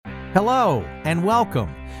Hello and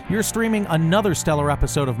welcome. You're streaming another stellar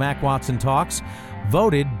episode of Mac Watson Talks,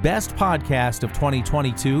 voted best podcast of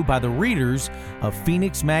 2022 by the readers of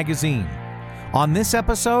Phoenix Magazine. On this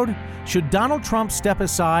episode, should Donald Trump step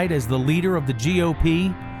aside as the leader of the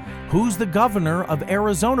GOP? Who's the governor of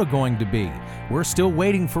Arizona going to be? We're still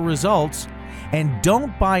waiting for results. And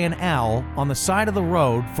don't buy an owl on the side of the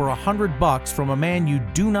road for $100 from a man you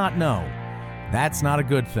do not know. That's not a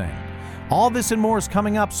good thing. All this and more is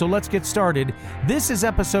coming up, so let's get started. This is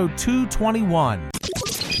episode 221.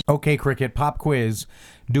 Okay, Cricket, pop quiz.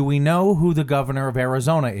 Do we know who the governor of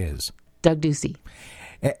Arizona is? Doug Ducey.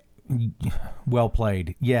 Well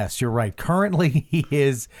played. Yes, you're right. Currently, he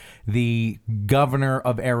is the governor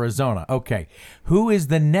of Arizona. Okay. Who is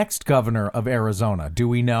the next governor of Arizona? Do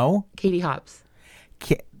we know? Katie Hobbs.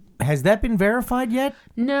 Has that been verified yet?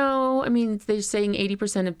 No. I mean, they're saying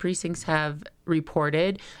 80% of precincts have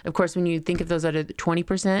reported. Of course, when you think of those other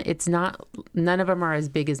 20%, it's not, none of them are as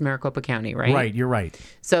big as Maricopa County, right? Right, you're right.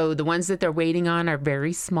 So the ones that they're waiting on are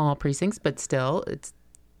very small precincts, but still, it's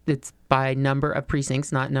by number of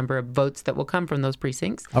precincts, not number of votes that will come from those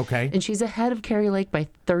precincts. Okay. And she's ahead of Kari Lake by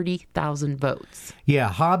 30,000 votes. Yeah,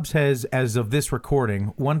 Hobbs has, as of this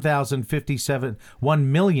recording,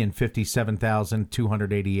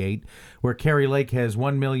 1,057,288, where Kari Lake has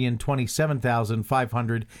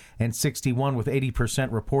 1,027,561 with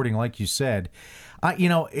 80% reporting, like you said.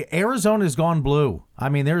 Arizona's gone blue. I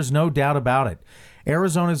mean, there's no doubt about it.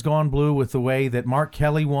 Arizona's gone blue with the way that Mark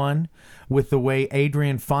Kelly won, with the way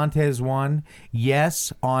Adrian Fontes won.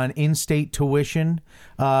 Yes, on in-state tuition.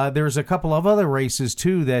 There's a couple of other races,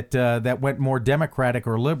 too, that went more Democratic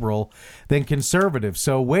or liberal than conservative.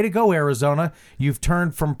 So way to go, Arizona. You've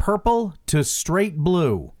turned from purple to straight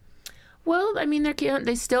blue. Well, I mean,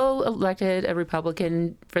 they still elected a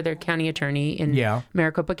Republican for their county attorney in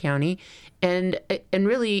Maricopa County, and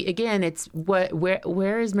really, again, it's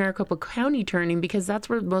where is Maricopa County turning, because that's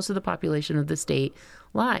where most of the population of the state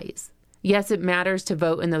lies. Yes, it matters to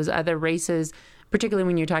vote in those other races, particularly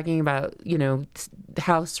when you're talking about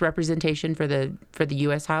House representation for the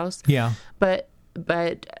U.S. House. Yeah, but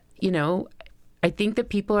I think that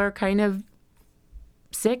people are kind of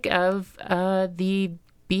sick of the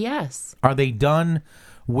BS. Are they done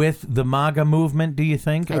with the MAGA movement, do you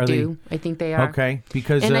think? I think they are. Okay,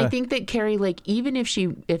 because I think that Kari Lake, even if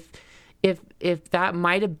that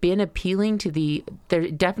might have been appealing to there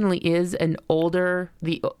definitely is an older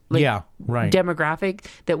demographic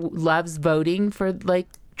that loves voting for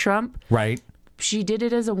Trump. Right. She did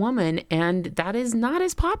it as a woman, and that is not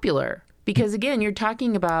as popular because, again, you're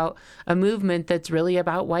talking about a movement that's really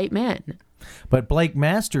about white men. But Blake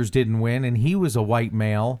Masters didn't win, and he was a white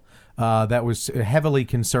male that was heavily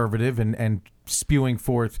conservative and spewing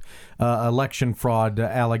forth election fraud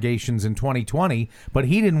allegations in 2020, but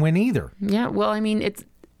he didn't win either. Yeah, well, I mean,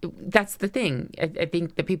 that's the thing. I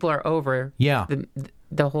think the people are over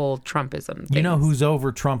the whole Trumpism thing. You know who's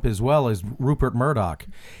over Trump as well is Rupert Murdoch.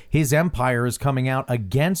 His empire is coming out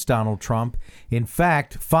against Donald Trump. In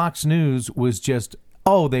fact, Fox News was just...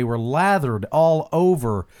 they were lathered all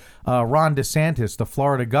over Ron DeSantis, the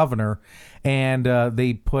Florida governor, and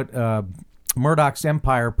they put Murdoch's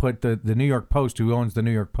empire, put the New York Post, who owns the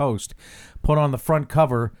New York Post, put on the front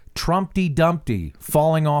cover, Trumpty Dumpty,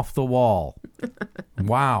 falling off the wall.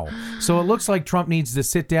 Wow. So it looks like Trump needs to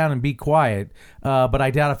sit down and be quiet, but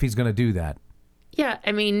I doubt if he's going to do that. Yeah,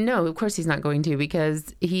 I mean, no, of course he's not going to,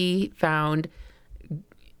 because he found...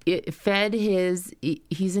 It fed he's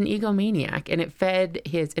an egomaniac, and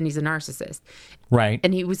and he's a narcissist. Right.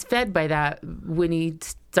 And he was fed by that when he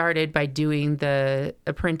started by doing The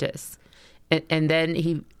Apprentice. And then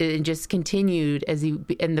he just continued as to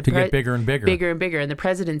get bigger and bigger. Bigger and bigger. And the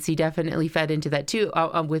presidency definitely fed into that too,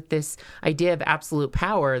 with this idea of absolute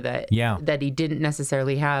power that he didn't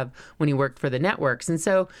necessarily have when he worked for the networks. And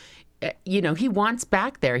so, he wants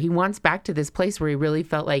back there. He wants back to this place where he really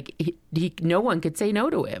felt like no one could say no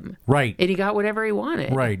to him. Right. And he got whatever he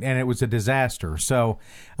wanted. Right. And it was a disaster. So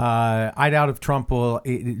I doubt if Trump will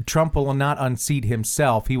not unseat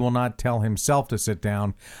himself. He will not tell himself to sit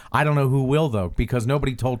down. I don't know who will, though, because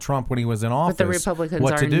nobody told Trump when he was in office what to do. But the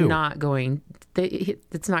Republicans are not going...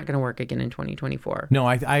 It's not going to work again in 2024. No,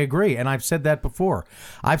 I agree. And I've said that before.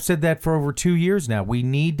 I've said that for over 2 years now. We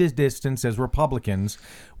need to distance, as Republicans,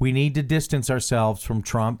 we need to distance ourselves from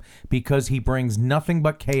Trump because he brings nothing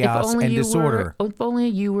but chaos and disorder. If only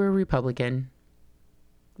you were a Republican.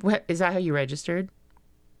 What, is that how you registered?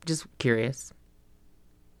 Just curious.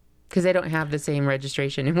 because they don't have the same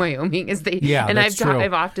registration in Wyoming as they. Yeah, and that's true.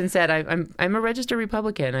 I've often said I'm a registered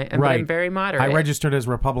Republican. I'm very moderate. I registered as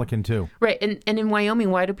Republican too. Right, and in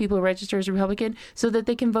Wyoming, why do people register as Republican? So that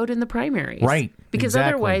they can vote in the primaries. Right, because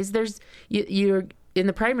otherwise, you're in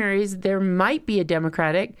the primaries. There might be a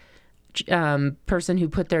Democratic person who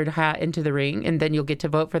put their hat into the ring, and then you'll get to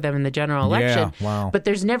vote for them in the general election. Yeah, wow. But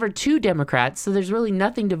there's never two Democrats, so there's really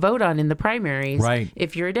nothing to vote on in the primaries. Right.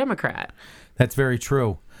 If you're a Democrat. That's very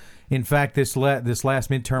true. In fact, this last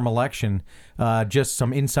midterm election, just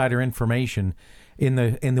some insider information, in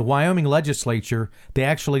the Wyoming legislature, they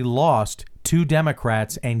actually lost 2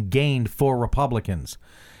 Democrats and gained 4 Republicans.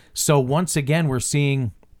 So once again, we're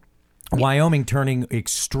seeing Wyoming turning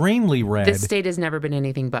extremely red. This state has never been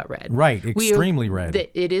anything but red. Right, extremely red.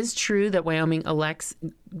 It is true that Wyoming elects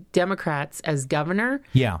Democrats as governor.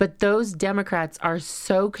 Yeah. But those Democrats are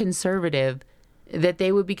so conservative that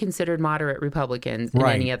they would be considered moderate Republicans in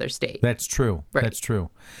any other state. That's true. Right. That's true.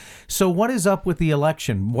 So what is up with the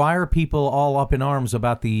election? Why are people all up in arms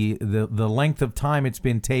about the length of time it's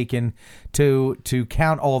been taken to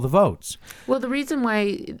count all the votes? Well, the reason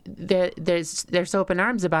why they're so up in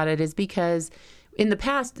arms about it is because in the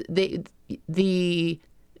past the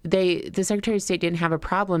Secretary of State didn't have a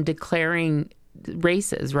problem declaring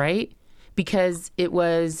races, right? Because it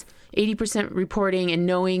was 80% reporting and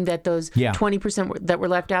knowing that those 20% that were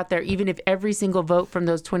left out there, even if every single vote from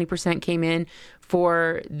those 20% came in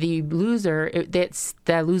for the loser,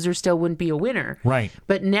 that loser still wouldn't be a winner. Right.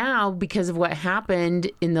 But now, because of what happened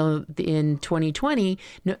in 2020,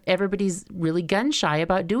 everybody's really gun shy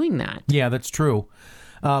about doing that. Yeah, that's true.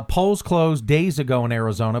 Polls closed days ago in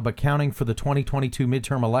Arizona, but counting for the 2022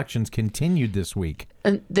 midterm elections continued this week.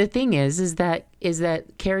 And the thing is that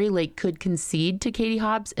Kari Lake could concede to Katie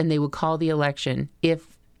Hobbs, and they would call the election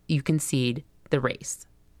if you concede the race.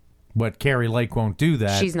 But Kari Lake won't do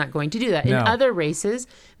that. She's not going to do that. No. In other races,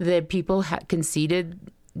 the people conceded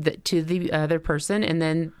to the other person, and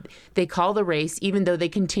then they call the race, even though they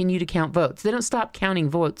continue to count votes. They don't stop counting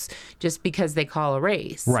votes just because they call a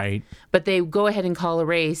race. Right. But they go ahead and call a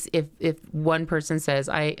race if one person says,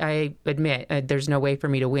 I admit there's no way for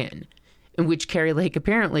me to win, in which Kari Lake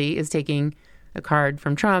apparently is taking a card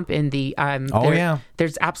from Trump in the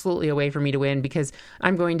there's absolutely a way for me to win because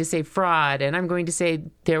I'm going to say fraud, and I'm going to say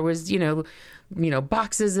there was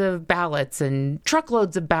boxes of ballots and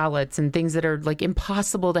truckloads of ballots and things that are like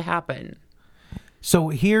impossible to happen. So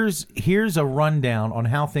here's a rundown on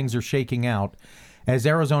how things are shaking out as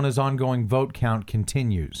Arizona's ongoing vote count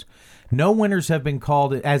continues. No winners have been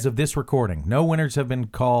called as of this recording. No winners have been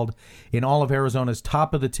called in all of Arizona's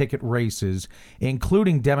top-of-the-ticket races,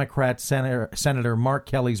 including Democrat Senator Mark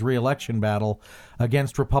Kelly's re-election battle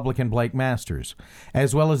against Republican Blake Masters,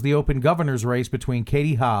 as well as the open governor's race between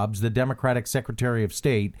Katie Hobbs, the Democratic Secretary of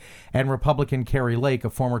State, and Republican Kari Lake, a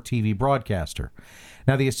former TV broadcaster.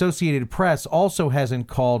 Now, the Associated Press also hasn't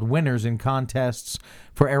called winners in contests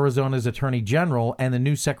for Arizona's Attorney General and the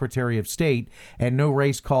new Secretary of State, and no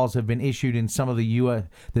race calls have been issued in some of the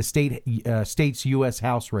state's U.S.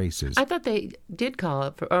 House races. I thought they did call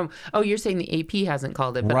it for. Oh, you're saying the AP hasn't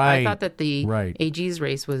called it, but right. I thought that the AG's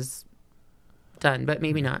race was done, but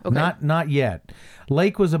maybe not. Okay. Not yet.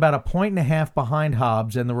 Lake was about 1.5 points behind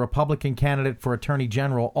Hobbs, and the Republican candidate for Attorney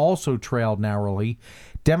General also trailed narrowly.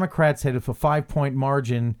 Democrats had a 5-point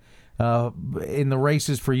margin in the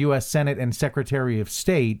races for U.S. Senate and Secretary of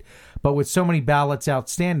State, but with so many ballots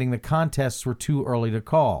outstanding, the contests were too early to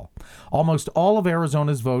call. Almost all of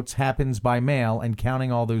Arizona's votes happens by mail, and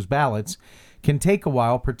counting all those ballots can take a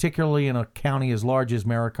while, particularly in a county as large as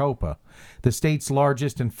Maricopa. The state's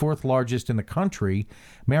largest and 4th largest in the country,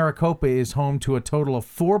 Maricopa is home to a total of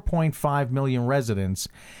 4.5 million residents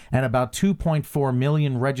and about 2.4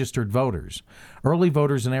 million registered voters. Early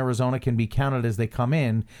voters in Arizona can be counted as they come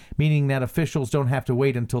in, meaning that officials don't have to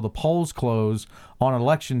wait until the polls close on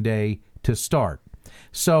Election Day to start.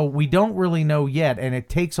 So we don't really know yet, and it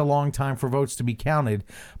takes a long time for votes to be counted,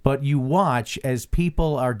 but you watch as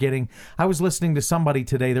people are getting... I was listening to somebody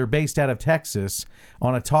today, they're based out of Texas,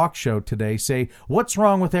 on a talk show today, say, what's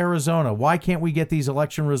wrong with Arizona? Why can't we get these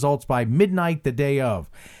election results by midnight the day of?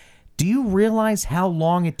 Do you realize how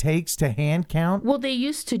long it takes to hand count? Well, they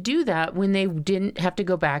used to do that when they didn't have to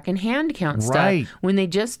go back and hand count stuff. Right. When they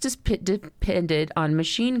just depended on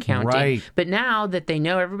machine counting. Right. But now that they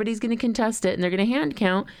know everybody's going to contest it and they're going to hand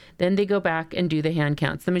count, then they go back and do the hand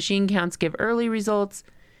counts. The machine counts give early results.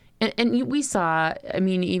 And we saw, I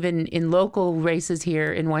mean, even in local races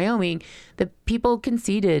here in Wyoming, that people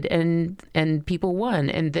conceded and people won.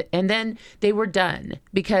 And then they were done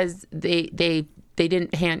because they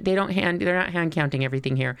they're not hand counting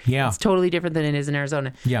everything here. Yeah. It's totally different than it is in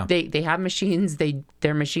Arizona. Yeah. They have machines.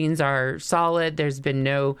 Their machines are solid. There's been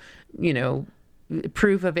no,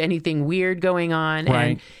 proof of anything weird going on.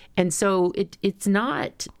 Right. And so it's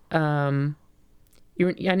not,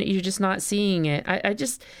 you're just not seeing it.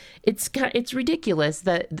 It's ridiculous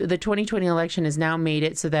that the 2020 election has now made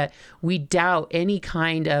it so that we doubt any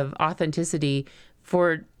kind of authenticity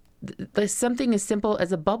for something as simple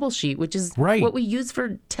as a bubble sheet, which is what we use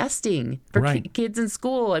for testing for kids in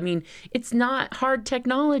school. I mean, it's not hard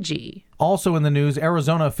technology. Also in the news,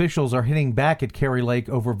 Arizona officials are hitting back at Kari Lake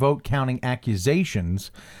over vote counting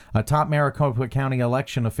accusations. A top Maricopa County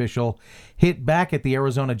election official hit back at the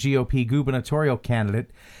Arizona GOP gubernatorial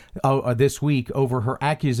candidate this week over her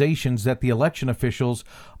accusations that the election officials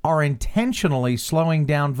are intentionally slowing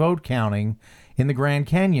down vote counting in the Grand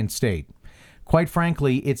Canyon state. Quite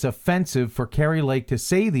frankly, it's offensive for Kari Lake to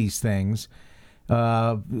say these things,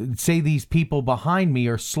 say these people behind me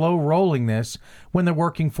are slow rolling this when they're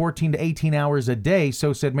working 14 to 18 hours a day,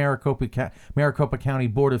 so said Maricopa County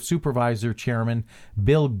Board of Supervisor Chairman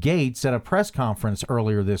Bill Gates at a press conference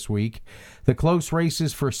earlier this week. The close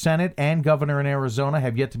races for Senate and governor in Arizona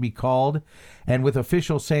have yet to be called, and with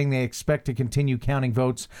officials saying they expect to continue counting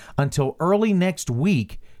votes until early next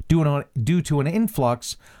week, due to an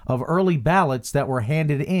influx of early ballots that were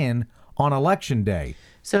handed in on Election Day.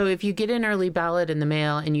 So if you get an early ballot in the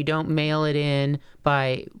mail and you don't mail it in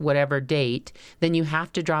by whatever date, then you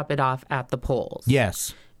have to drop it off at the polls.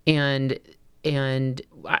 Yes. And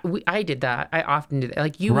I did that. I often do that.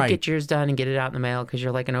 Like you would get yours done and get it out in the mail because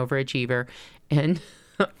you're like an overachiever. And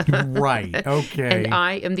right. Okay. And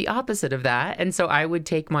I am the opposite of that. And so I would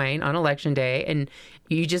take mine on Election Day, and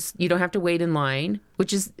you don't have to wait in line,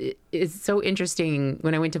 which is so interesting.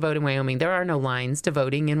 When I went to vote in Wyoming, there are no lines to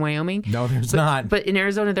voting in Wyoming. No, there's not. But in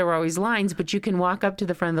Arizona, there were always lines, but you can walk up to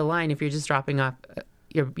the front of the line if you're just dropping off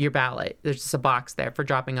your ballot. There's just a box there for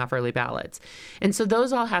dropping off early ballots. And so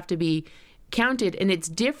those all have to be counted, and it's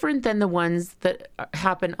different than the ones that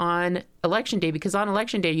happen on Election Day, because on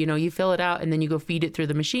Election Day, you fill it out and then you go feed it through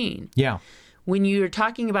the machine. Yeah. When you're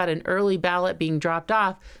talking about an early ballot being dropped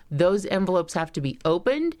off, those envelopes have to be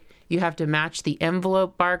opened. You have to match the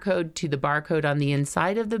envelope barcode to the barcode on the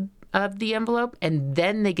inside of the envelope, and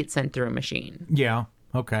then they get sent through a machine. Yeah.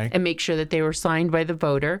 Okay. And make sure that they were signed by the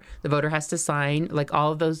voter. The voter has to sign like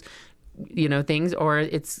all of those things, or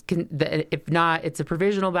if not, it's a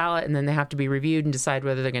provisional ballot, and then they have to be reviewed and decide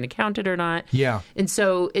whether they're going to count it or not. Yeah. And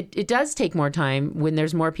so it does take more time when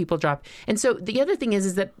there's more people drop. And so the other thing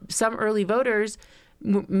is that some early voters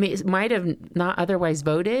might have not otherwise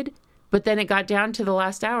voted, but then it got down to the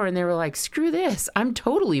last hour and they were like, screw this, I'm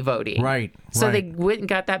totally voting. Right. So they went and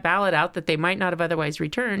got that ballot out that they might not have otherwise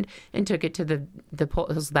returned and took it to the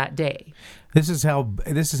polls that day. This is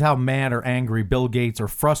how mad or angry Bill Gates, or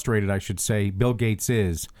frustrated, I should say, Bill Gates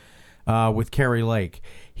is with Kari Lake.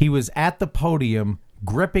 He was at the podium,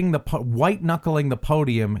 gripping white-knuckling the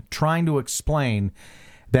podium, trying to explain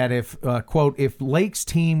that if, quote, if Lake's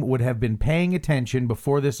team would have been paying attention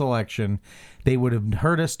before this election, they would have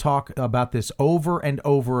heard us talk about this over and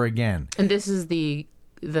over again. And this is the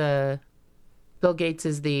Bill Gates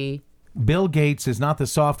is the... Bill Gates is not the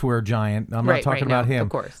software giant. I'm not talking about him. Of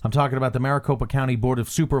course. I'm talking about the Maricopa County Board of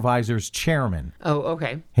Supervisors chairman. Oh,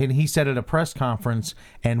 okay. And he said at a press conference,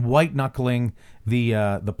 and white-knuckling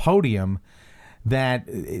the podium, that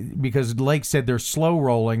because Lake said they're slow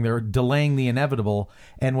rolling, they're delaying the inevitable,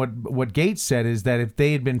 and what Gates said is that if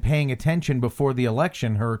they had been paying attention before the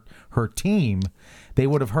election, her team, they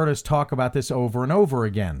would have heard us talk about this over and over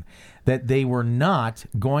again, that they were not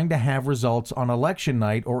going to have results on election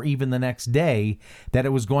night or even the next day, that it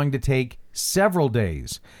was going to take several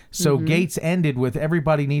days. So Gates ended with,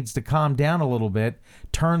 everybody needs to calm down a little bit,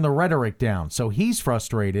 turn the rhetoric down. So he's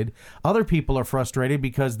frustrated. Other people are frustrated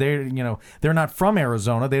because they're not from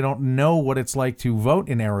Arizona. They don't know what it's like to vote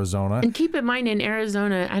in Arizona. And keep in mind, in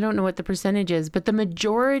Arizona, I don't know what the percentage is, but the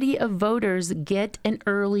majority of voters get an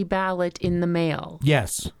early ballot in the mail.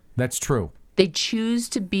 Yes, that's true. They choose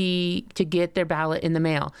to get their ballot in the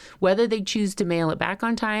mail. Whether they choose to mail it back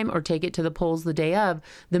on time or take it to the polls the day of,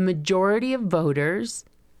 the majority of voters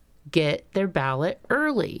get their ballot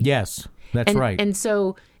early. Yes, that's right. And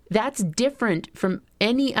so that's different from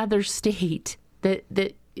any other state that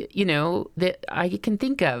I can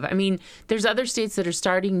think of. I mean, there's other states that are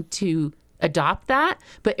starting to adopt that,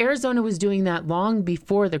 but Arizona was doing that long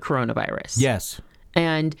before the coronavirus. Yes.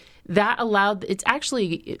 And that allowed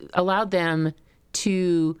them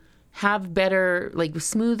to have better,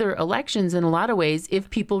 smoother elections in a lot of ways if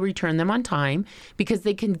people return them on time, because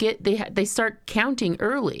they start counting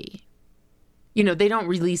early. they don't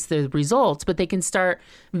release the results, but they can start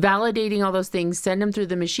validating all those things, send them through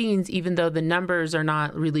the machines, even though the numbers are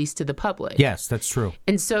not released to the public. Yes, that's true.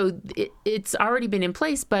 And so it's already been in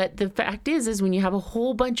place. But the fact is when you have a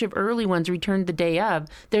whole bunch of early ones returned the day of,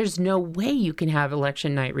 there's no way you can have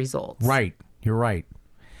election night results. Right. You're right.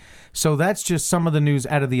 So that's just some of the news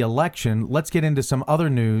out of the election. Let's get into some other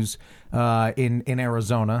news in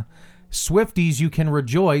Arizona. Swifties, you can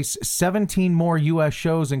rejoice. 17 more U.S.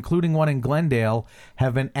 shows, including one in Glendale,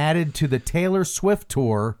 have been added to the Taylor Swift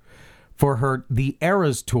tour for the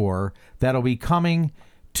Eras Tour that'll be coming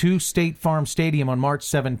to State Farm Stadium on March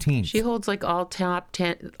 17th. She holds like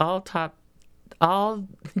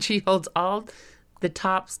she holds all the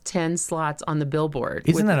top 10 slots on the Billboard.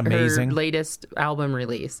 Isn't that amazing? Her latest album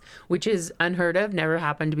release, which is unheard of, never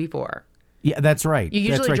happened before. Yeah, that's right. You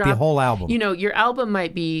usually that's right. drop, the whole album. Your album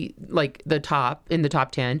might be like in the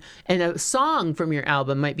top 10, and a song from your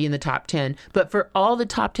album might be in the top 10. But for all the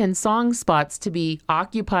top 10 song spots to be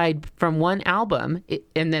occupied from one album,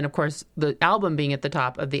 and then of course the album being at the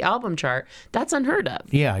top of the album chart, that's unheard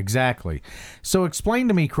of. Yeah, exactly. So explain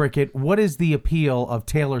to me, Cricket, what is the appeal of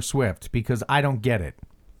Taylor Swift? Because I don't get it.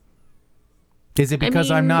 Is it because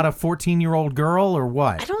I'm not a 14-year-old girl or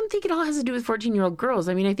what? I don't think it all has to do with 14-year-old girls.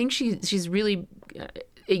 I mean, I think she's really,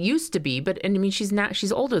 it used to be, but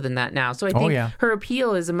she's older than that now. So I think her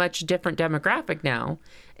appeal is a much different demographic now.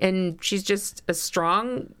 And she's just a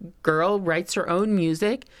strong girl, writes her own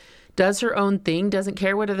music, does her own thing, doesn't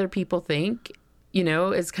care what other people think,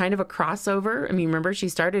 is kind of a crossover. I mean, remember she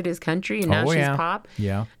started as country and now she's pop.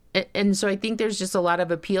 Yeah. And so I think there's just a lot of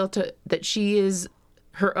appeal to that she is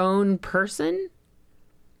her own person,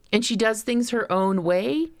 and she does things her own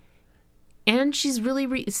way, and she's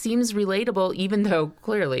really seems relatable, even though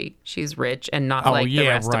clearly she's rich and not the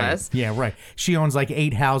rest of us. Yeah, right. She owns like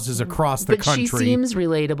 8 houses across the country. But she seems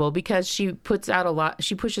relatable because she pushes out a lot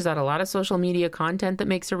of social media content that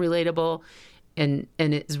makes her relatable, and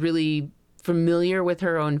is really familiar with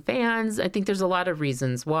her own fans. I think there's a lot of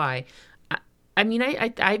reasons why. I mean,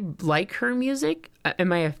 I like her music. I'm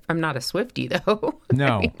not a Swiftie, though.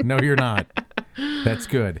 No, you're not. That's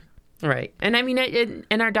good. Right. And I mean,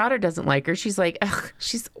 and our daughter doesn't like her. She's like, ugh,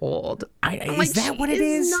 she's old. Is that what it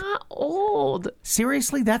is? She's not old.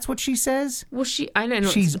 Seriously? That's what she says? Well, I don't know.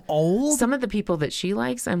 She's old? Some of the people that she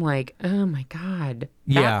likes, I'm like, oh my God.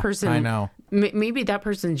 That person, I know. Maybe that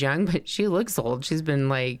person's young, but she looks old. She's been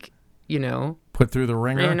like, put through the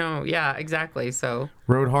ringer. I know, yeah, exactly. So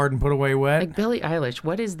rode hard and put away wet. Like Billie Eilish,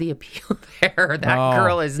 what is the appeal there? That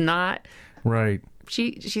girl is not right.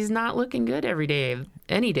 She's not looking good every day,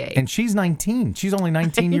 any day. And she's 19. She's only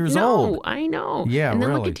 19 years old. I know. Yeah, and then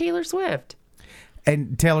really. Look at Taylor Swift.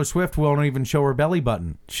 And Taylor Swift won't even show her belly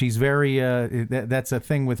button. She's very. That's a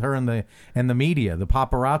thing with her and the media. The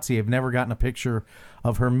paparazzi have never gotten a picture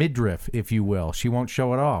of her midriff, if you will. She won't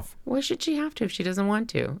show it off. Why should she have to if she doesn't want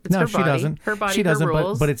to? It's her body. She doesn't. Her body, she doesn't. her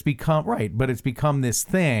rules. But it's become right. But it's become this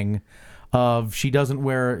thing of she doesn't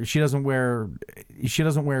wear certain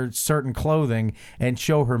clothing and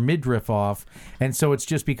show her midriff off, and so it's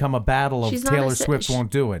just become a battle of Taylor Swift won't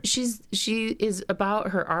do it. She is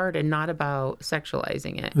about her art and not about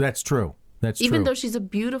sexualizing it. That's true. Even though she's a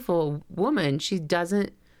beautiful woman, she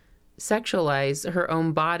doesn't sexualize her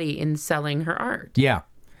own body in selling her art. Yeah.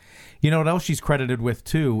 You know what else she's credited with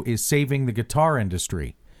too is saving the guitar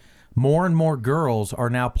industry. More and more girls are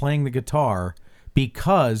now playing the guitar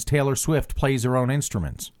because Taylor Swift plays her own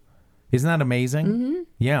instruments. Isn't that amazing? Mm-hmm.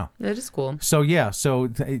 Yeah. That is cool. So,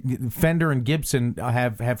 Fender and Gibson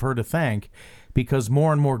have her to thank because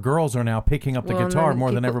more and more girls are now picking up the guitar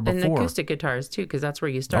more than ever before. And acoustic guitars, too, because that's where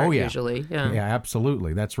you start usually. Yeah. Yeah,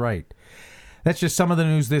 absolutely. That's right. That's just some of the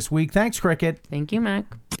news this week. Thanks, Cricket. Thank you,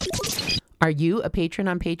 Mac. Are you a patron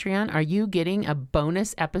on Patreon? Are you getting a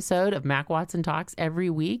bonus episode of Mac Watson Talks every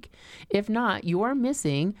week? If not, you are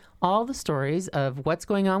missing all the stories of what's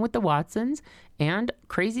going on with the Watsons and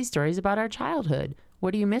crazy stories about our childhood.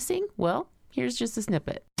 What are you missing? Well, here's just a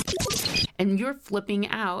snippet. And you're flipping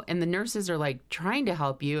out, and the nurses are like trying to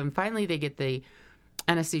help you, and finally they get the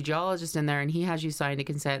anesthesiologist in there, and he has you sign a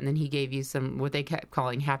consent, and then he gave you some what they kept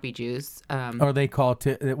calling happy juice. Or they call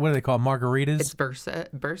what do they call margaritas? It's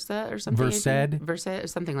Bursa or something. Versed or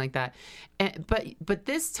something like that. But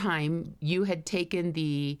this time you had taken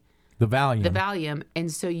the Valium,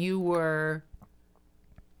 and so you were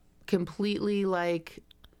completely like.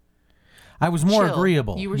 I was more chill.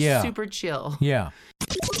 agreeable. You were super chill. Yeah.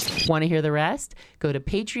 Want to hear the rest? Go to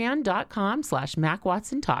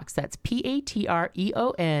patreon.com/MacWatsonTalks. That's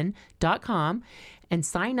patreon.com and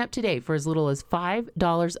sign up today for as little as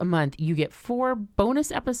 $5 a month. You get 4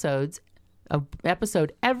 bonus episodes an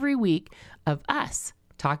episode every week of us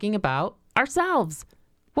talking about ourselves.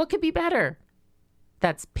 What could be better?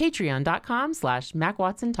 That's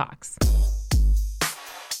patreon.com/MacWatsonTalks.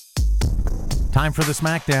 Time for the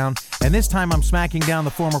smackdown, and this time I'm smacking down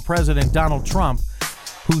the former president Donald Trump,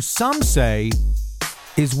 who some say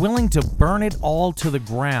is willing to burn it all to the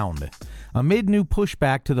ground. Amid new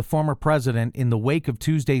pushback to the former president in the wake of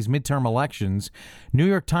Tuesday's midterm elections, New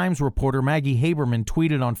York Times reporter Maggie Haberman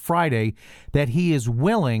tweeted on Friday that he is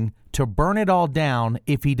willing to burn it all down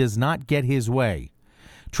if he does not get his way.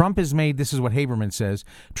 This is what Haberman says,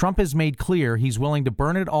 Trump has made clear he's willing to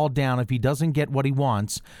burn it all down if he doesn't get what he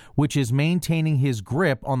wants, which is maintaining his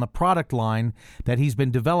grip on the product line that he's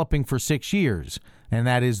been developing for 6 years, and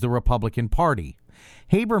that is the Republican Party.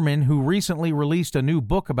 Haberman, who recently released a new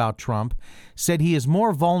book about Trump, said he is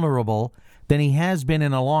more vulnerable than he has been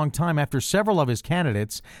in a long time after several of his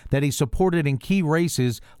candidates that he supported in key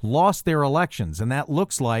races lost their elections. And that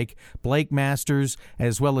looks like Blake Masters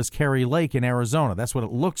as well as Kari Lake in Arizona. That's what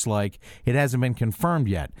it looks like. It hasn't been confirmed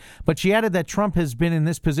yet. But she added that Trump has been in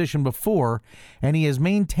this position before, and he has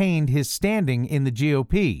maintained his standing in the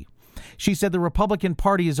GOP. She said the Republican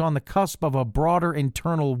Party is on the cusp of a broader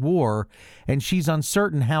internal war, and she's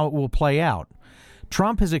uncertain how it will play out.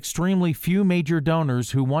 Trump has extremely few major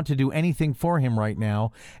donors who want to do anything for him right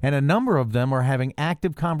now, and a number of them are having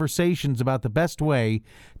active conversations about the best way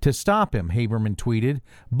to stop him, Haberman tweeted.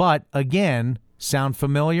 But, again, sound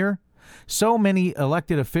familiar? So many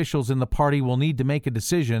elected officials in the party will need to make a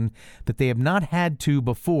decision that they have not had to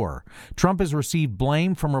before. Trump has received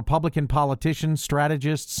blame from Republican politicians,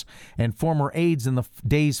 strategists, and former aides in the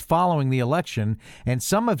days following the election, and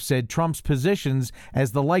some have said Trump's positions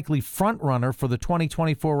as the likely frontrunner for the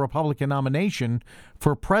 2024 Republican nomination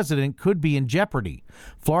for president could be in jeopardy.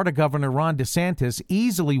 Florida Governor Ron DeSantis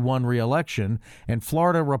easily won re-election, and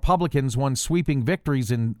Florida Republicans won sweeping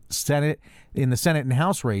victories in the Senate and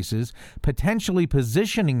House races, potentially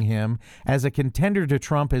positioning him as a contender to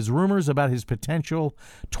Trump as rumors about his potential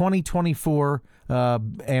 2024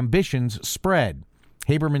 ambitions spread.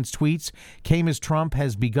 Haberman's tweets came as Trump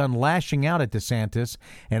has begun lashing out at DeSantis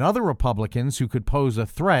and other Republicans who could pose a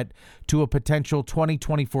threat to a potential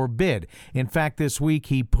 2024 bid. In fact, this week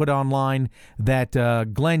he put online that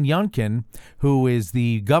Glenn Youngkin, who is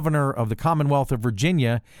the governor of the Commonwealth of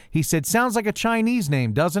Virginia, he said, sounds like a Chinese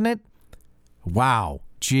name, doesn't it? Wow.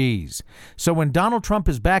 Jeez. So when Donald Trump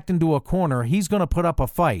is backed into a corner, he's going to put up a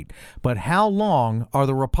fight. But how long are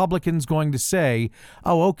the Republicans going to say,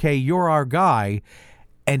 oh, okay, you're our guy?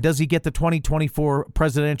 And does he get the 2024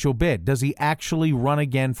 presidential bid? Does he actually run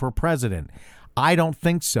again for president? I don't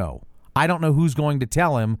think so. I don't know who's going to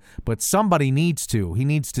tell him, but somebody needs to. He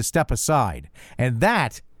needs to step aside. And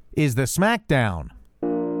that is the Smackdown.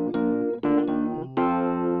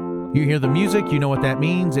 You hear the music, you know what that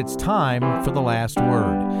means. It's time for the last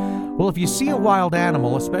word. Well, if you see a wild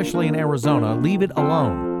animal, especially in Arizona, leave it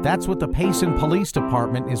alone. That's what the Payson Police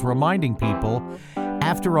Department is reminding people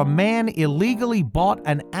after a man illegally bought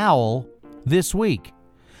an owl this week.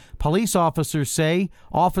 Police officers say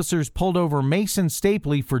officers pulled over Mason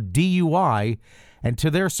Stapley for DUI and, to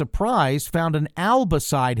their surprise, found an owl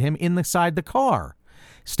beside him inside the car.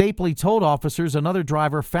 Stapley told officers another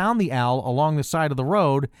driver found the owl along the side of the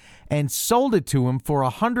road and sold it to him for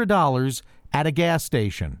 $100 at a gas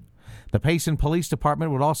station. The Payson Police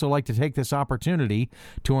Department would also like to take this opportunity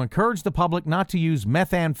to encourage the public not to use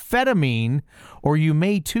methamphetamine, or you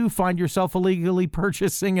may too find yourself illegally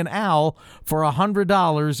purchasing an owl for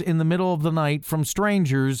 $100 in the middle of the night from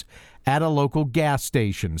strangers at a local gas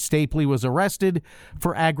station. Stapley was arrested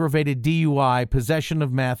for aggravated DUI, possession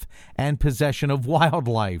of meth, and possession of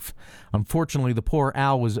wildlife. Unfortunately, the poor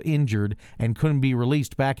owl was injured and couldn't be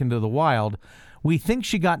released back into the wild. We think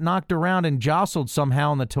she got knocked around and jostled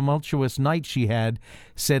somehow in the tumultuous night she had,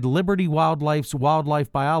 said Liberty Wildlife's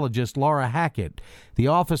wildlife biologist Laura Hackett. The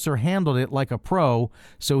officer handled it like a pro,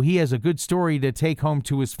 so he has a good story to take home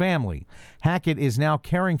to his family. Hackett is now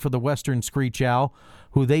caring for the western screech owl,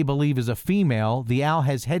 who they believe is a female. The owl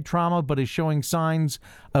has head trauma but is showing signs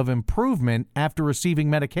of improvement after receiving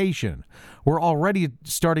medication. We're already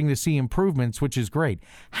starting to see improvements, which is great.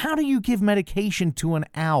 How do you give medication to an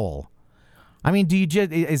owl? I mean,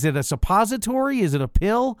 is it a suppository? Is it a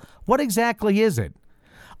pill? What exactly is it?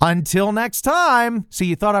 Until next time. See,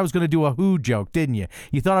 you thought I was going to do a who joke, didn't you?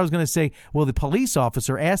 You thought I was going to say, well, the police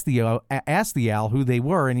officer asked the owl who they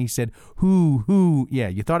were, and he said, who. Yeah,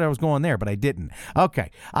 you thought I was going there, but I didn't.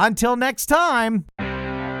 Okay, until next time.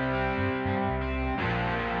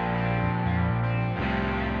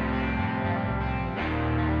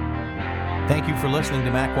 Thank you for listening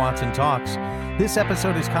to Mac Watson Talks. This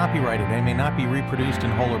episode is copyrighted and may not be reproduced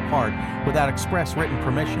in whole or part without express written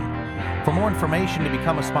permission. For more information, to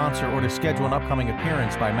become a sponsor, or to schedule an upcoming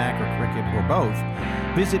appearance by Mac or Cricket or both,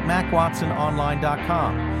 visit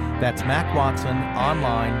MacWatsonOnline.com. That's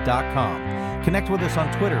MacWatsonOnline.com. Connect with us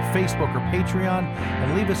on Twitter, Facebook, or Patreon,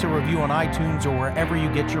 and leave us a review on iTunes or wherever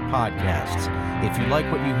you get your podcasts. If you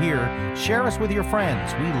like what you hear, share us with your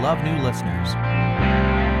friends. We love new listeners.